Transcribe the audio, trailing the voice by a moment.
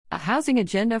housing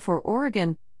agenda for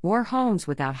Oregon: more homes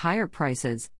without higher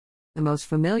prices. The most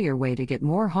familiar way to get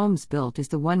more homes built is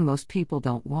the one most people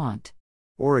don't want.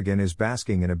 Oregon is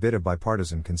basking in a bit of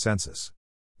bipartisan consensus.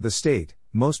 The state,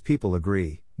 most people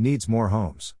agree, needs more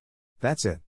homes. That's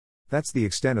it. That's the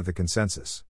extent of the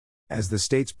consensus. As the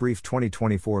state's brief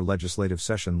 2024 legislative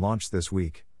session launched this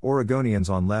week, Oregonians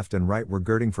on left and right were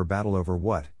girding for battle over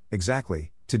what,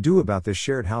 exactly, to do about this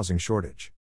shared housing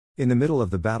shortage. In the middle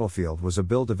of the battlefield was a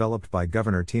bill developed by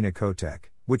Governor Tina Kotek,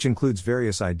 which includes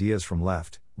various ideas from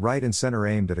left, right and center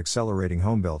aimed at accelerating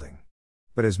homebuilding.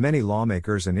 But as many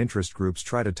lawmakers and interest groups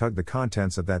try to tug the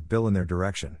contents of that bill in their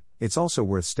direction, it's also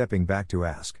worth stepping back to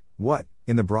ask, what,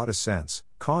 in the broadest sense,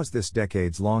 caused this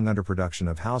decades-long underproduction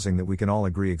of housing that we can all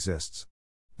agree exists?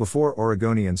 Before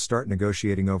Oregonians start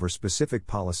negotiating over specific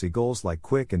policy goals like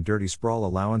quick and dirty sprawl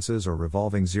allowances or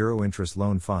revolving zero-interest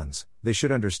loan funds, they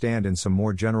should understand in some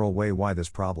more general way why this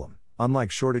problem,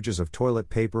 unlike shortages of toilet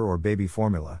paper or baby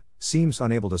formula, seems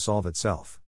unable to solve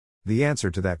itself. The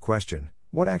answer to that question,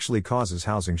 what actually causes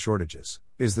housing shortages,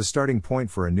 is the starting point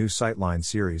for a new Sightline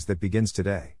series that begins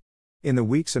today. In the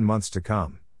weeks and months to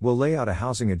come, we'll lay out a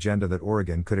housing agenda that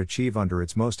Oregon could achieve under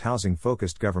its most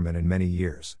housing-focused government in many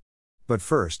years. But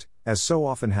first, as so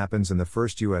often happens in the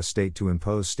first U.S. state to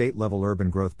impose state-level urban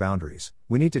growth boundaries,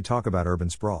 we need to talk about urban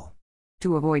sprawl.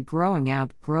 To avoid growing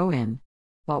out, grow in.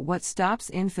 But what stops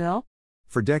infill?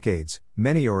 For decades,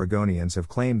 many Oregonians have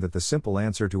claimed that the simple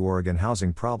answer to Oregon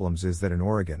housing problems is that in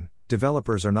Oregon,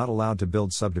 developers are not allowed to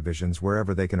build subdivisions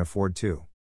wherever they can afford to.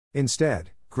 Instead,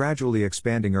 gradually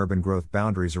expanding urban growth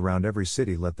boundaries around every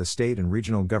city let the state and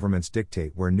regional governments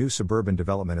dictate where new suburban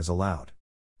development is allowed.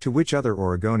 To which other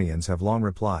Oregonians have long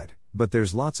replied, but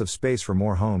there's lots of space for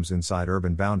more homes inside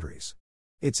urban boundaries.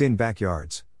 It's in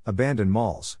backyards, abandoned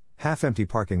malls, half-empty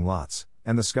parking lots,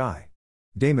 and the sky.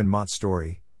 Damon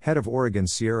Motz-Storey, head of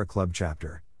Oregon's Sierra Club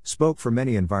chapter, spoke for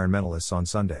many environmentalists on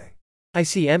Sunday. I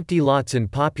see empty lots in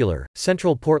popular,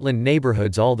 central Portland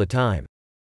neighborhoods all the time.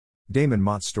 Damon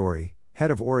Motz-Storey,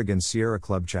 head of Oregon's Sierra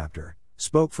Club chapter,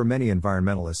 spoke for many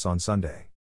environmentalists on Sunday.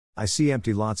 I see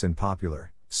empty lots in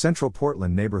popular, central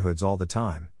Portland neighborhoods all the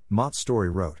time, Motz-Storey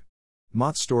wrote.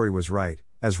 Motz-Storey was right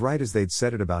as they'd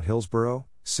said it about Hillsboro,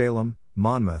 Salem,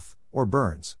 Monmouth, or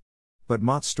Burns. But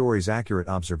Motz-Storey's accurate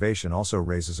observation also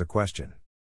raises a question.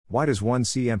 Why does one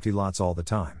see empty lots all the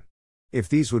time? If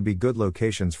these would be good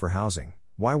locations for housing,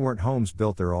 why weren't homes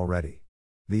built there already?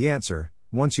 The answer,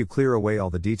 once you clear away all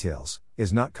the details,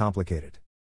 is not complicated.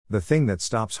 The thing that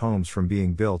stops homes from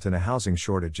being built in a housing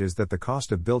shortage is that the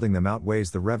cost of building them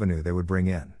outweighs the revenue they would bring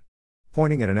in.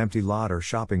 Pointing at an empty lot or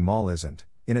shopping mall isn't,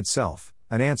 in itself,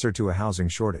 an answer to a housing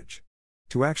shortage.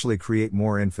 To actually create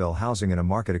more infill housing in a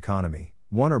market economy,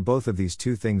 one or both of these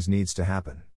two things needs to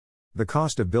happen. The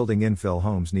cost of building infill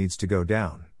homes needs to go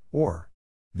down, or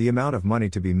the amount of money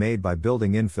to be made by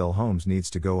building infill homes needs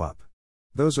to go up.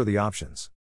 Those are the options.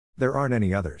 There aren't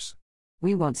any others.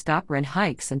 We won't stop rent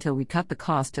hikes until we cut the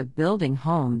cost of building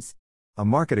homes. A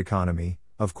market economy,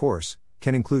 of course,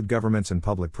 can include governments and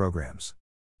public programs.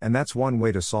 And that's one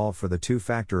way to solve for the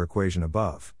two-factor equation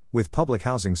above, with public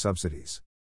housing subsidies.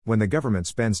 When the government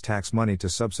spends tax money to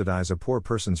subsidize a poor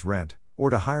person's rent,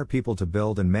 or to hire people to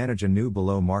build and manage a new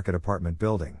below-market apartment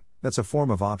building, that's a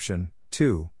form of option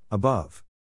 2, above.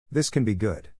 This can be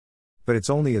good. But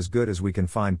it's only as good as we can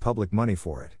find public money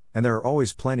for it, and there are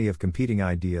always plenty of competing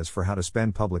ideas for how to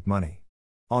spend public money.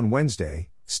 On Wednesday,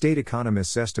 state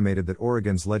economists estimated that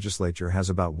Oregon's legislature has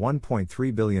about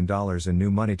 $1.3 billion in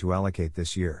new money to allocate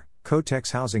this year.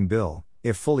 Kotek's housing bill,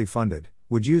 if fully funded,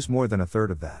 would use more than a third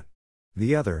of that.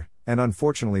 The other, and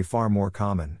unfortunately far more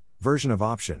common, version of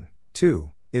option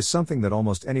 2, is something that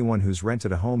almost anyone who's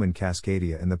rented a home in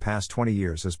Cascadia in the past 20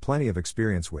 years has plenty of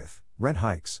experience with: rent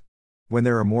hikes. When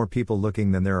there are more people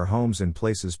looking than there are homes in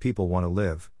places people want to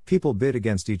live, people bid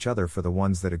against each other for the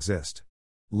ones that exist.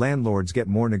 Landlords get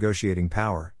more negotiating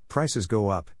power, prices go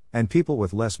up, and people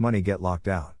with less money get locked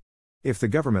out. If the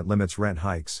government limits rent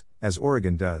hikes, as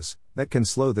Oregon does, that can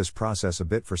slow this process a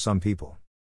bit for some people.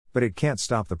 But it can't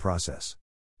stop the process.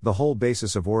 The whole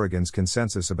basis of Oregon's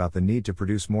consensus about the need to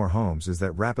produce more homes is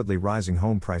that rapidly rising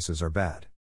home prices are bad.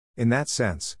 In that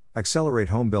sense, accelerate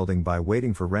home building by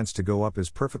waiting for rents to go up is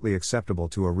perfectly acceptable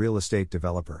to a real estate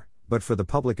developer, but for the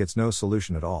public it's no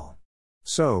solution at all.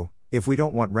 So, if we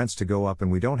don't want rents to go up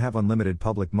and we don't have unlimited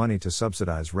public money to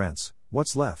subsidize rents,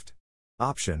 what's left?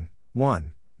 Option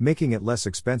 1. Making it less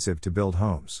expensive to build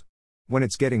homes. When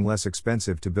it's getting less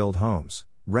expensive to build homes,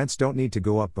 rents don't need to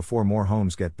go up before more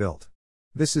homes get built.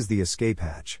 This is the escape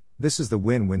hatch. This is the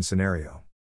win-win scenario.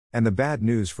 And the bad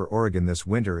news for Oregon this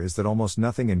winter is that almost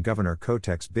nothing in Governor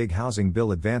Kotek's big housing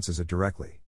bill advances it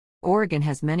directly. Oregon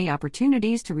has many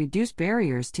opportunities to reduce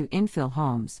barriers to infill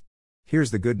homes. Here's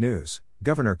the good news: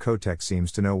 Governor Kotek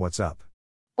seems to know what's up.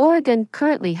 Oregon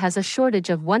currently has a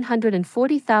shortage of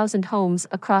 140,000 homes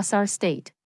across our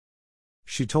state.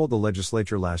 She told the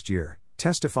legislature last year,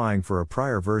 testifying for a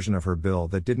prior version of her bill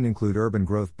that didn't include urban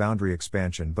growth boundary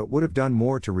expansion but would have done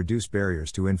more to reduce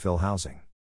barriers to infill housing.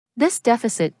 This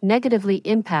deficit negatively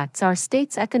impacts our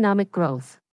state's economic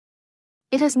growth.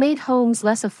 It has made homes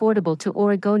less affordable to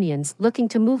Oregonians looking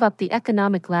to move up the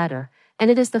economic ladder, and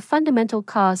it is the fundamental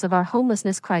cause of our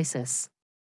homelessness crisis.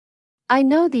 I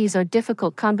know these are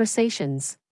difficult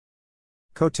conversations.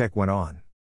 Kotek went on.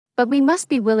 But we must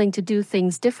be willing to do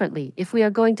things differently if we are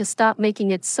going to stop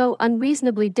making it so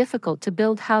unreasonably difficult to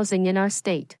build housing in our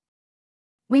state.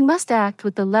 We must act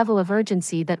with the level of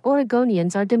urgency that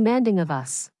Oregonians are demanding of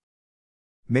us.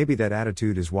 Maybe that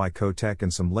attitude is why Kotek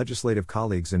and some legislative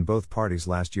colleagues in both parties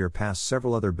last year passed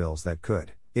several other bills that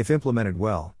could, if implemented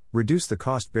well, reduce the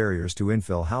cost barriers to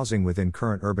infill housing within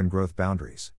current urban growth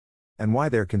boundaries. And why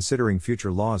they're considering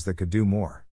future laws that could do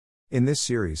more. In this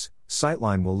series,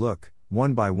 Sightline will look,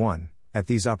 one by one, at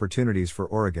these opportunities for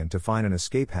Oregon to find an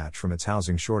escape hatch from its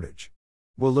housing shortage.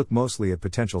 We'll look mostly at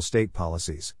potential state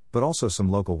policies, but also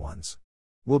some local ones.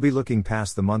 We'll be looking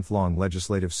past the month-long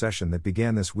legislative session that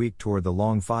began this week toward the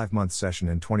long 5-month session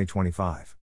in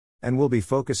 2025. And we'll be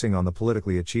focusing on the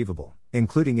politically achievable,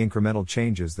 including incremental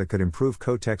changes that could improve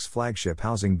Kotek's flagship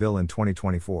housing bill in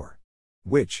 2024.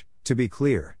 Which, to be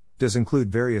clear, does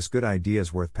include various good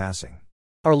ideas worth passing.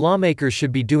 Our lawmakers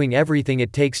should be doing everything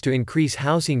it takes to increase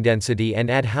housing density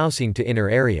and add housing to inner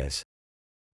areas.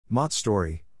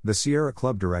 Motz-Storey, the Sierra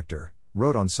Club director,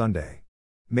 wrote on Sunday.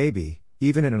 Maybe,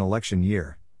 even in an election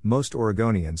year, most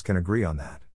Oregonians can agree on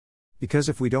that. Because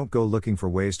if we don't go looking for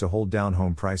ways to hold down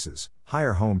home prices,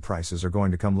 higher home prices are going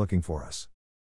to come looking for us.